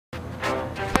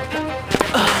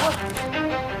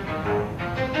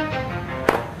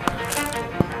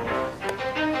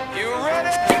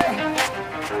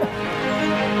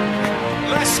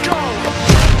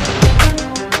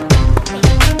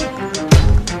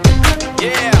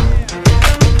Yeah.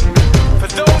 For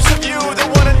those of you that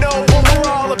wanna know what we're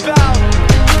all about,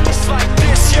 it's like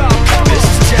this, y'all. This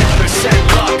is 10%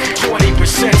 luck,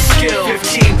 20% skill,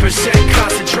 15%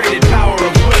 concentrated power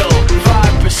of will,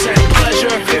 5% pleasure,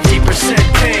 50%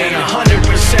 pain, and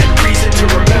 100% reason to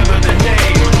remember the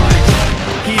name.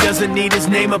 He doesn't need his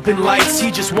name up in lights,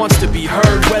 he just wants to be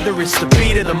heard, whether it's the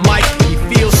beat or the mic. He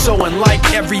feels so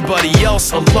unlike everybody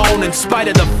else, alone, in spite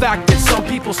of the fact that some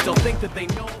people still think that they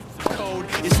know the code.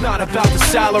 It's not about the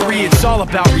salary, it's all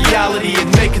about reality and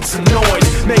making some noise,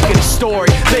 making a story,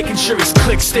 making sure his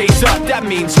click stays up. That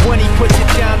means when he puts it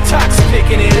down, Tox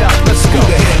picking it up. Let's go.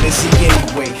 Who the hell is he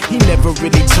anyway? He never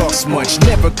really talks much,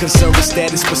 never concerned with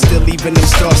status, but still even him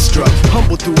starstruck.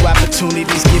 Humble through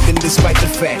opportunities given despite the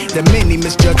fact that many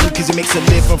misjudge him cause he makes a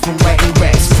living from writing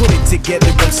raps. Put it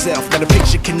together himself, now the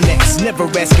picture connects, never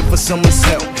asking for someone's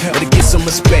help or to get some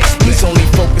respect. He's only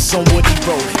focused on what he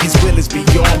wrote, his will is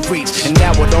beyond reach, and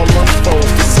now it all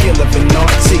unfolds, the skill of an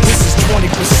artist. This is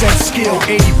 20% skill,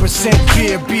 80%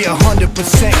 fear, be 100%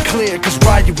 clear, cause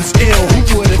Ryu was ill.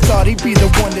 Who would've thought he'd be the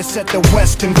one that set the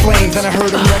West in flames? And I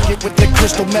heard him wreck it with the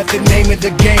crystal method, name of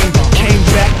the game. Came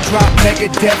back, dropped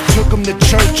Megadeth, took him to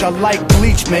church. I like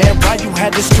Bleach, man, Ryu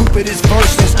had the stupidest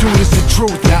verses, dude is the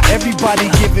truth. Now everybody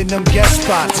giving them guest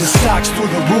spots and stocks through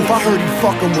the roof. I heard he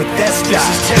fucking with that stock.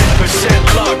 This is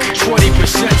 10% luck,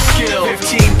 20% skill,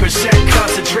 15%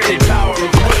 concentrated power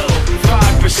of will,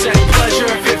 5%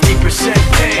 pleasure, 50%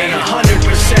 pain, and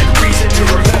 100% reason to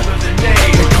remember the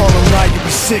name. They call him Ryu,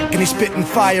 he's sick and he's spitting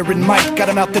fire and Mike got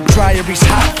him out the dryer, he's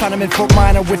hot. Found him in Fort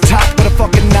Minor with top, but a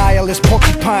fucking nihilist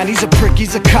porcupine. He's a prick,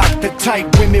 he's a cock, the type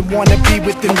women wanna be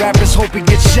within. Rappers hope he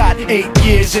gets shot. 8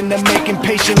 years in the making,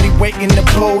 patiently waiting to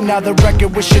blow. Now the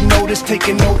record with your notice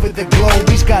taking over the globe.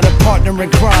 He's got a partner in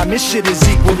crime, his shit is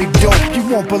equally dope. You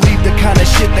won't believe the kind of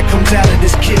shit that comes out of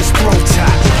this kid's throat.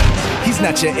 He's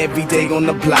not your everyday on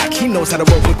the block. He knows how to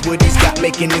work with what he's got,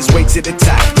 making his way to the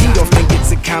top. He don't think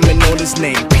it's a comment on his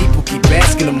name. People keep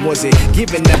asking him, was it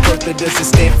given that birth or does it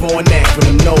stand for an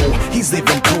acronym? No, he's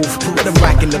living proof. Let him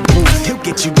rock in the booth. He'll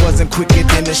get you buzzing quicker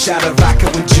than a shot of vodka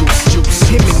with juice.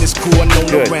 Him and his crew are known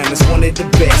around as one of the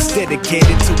best,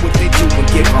 dedicated to what they do and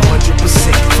give 100%.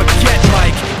 Forget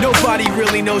Mike, nobody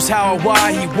really knows how or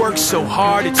why he works so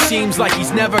hard. It seems like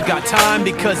he's never got time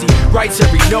because he writes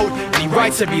every note and he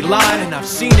writes every line. And I've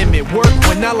seen him at work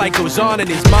when that light goes on in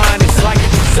his mind. It's like a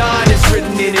design is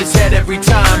written in his head every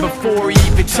time before he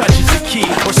even touches a key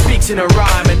or speaks in a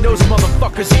rhyme. And those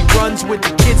motherfuckers he runs with,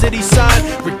 the kids that he signed,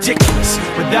 ridiculous,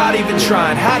 without even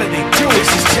trying. How do they do it?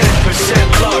 This is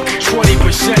 10% luck,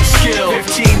 20% skill,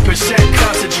 15%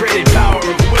 concentrated power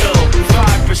of will,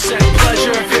 5%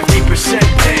 pleasure, 50%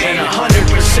 pain, and 100%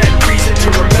 reason to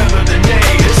remember the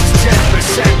name. This is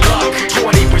 10% luck,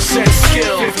 20%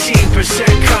 skill, 15%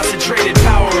 concentrated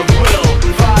power of will,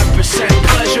 5%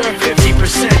 pleasure,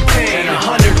 50% pain, and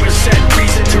 100%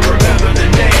 reason to remember the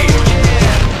name.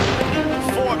 Yeah.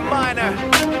 Fort Minor,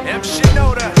 M.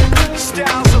 Shinoda,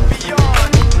 styles of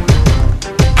beyond.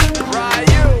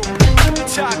 Ryu,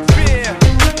 Talk Beer,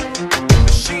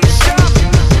 Machine Shop.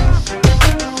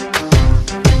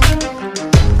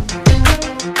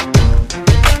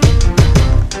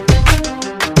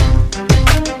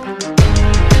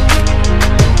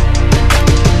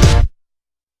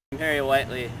 I'm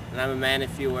Whiteley, and I'm a man of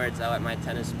few words. I let my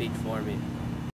tennis speak for me.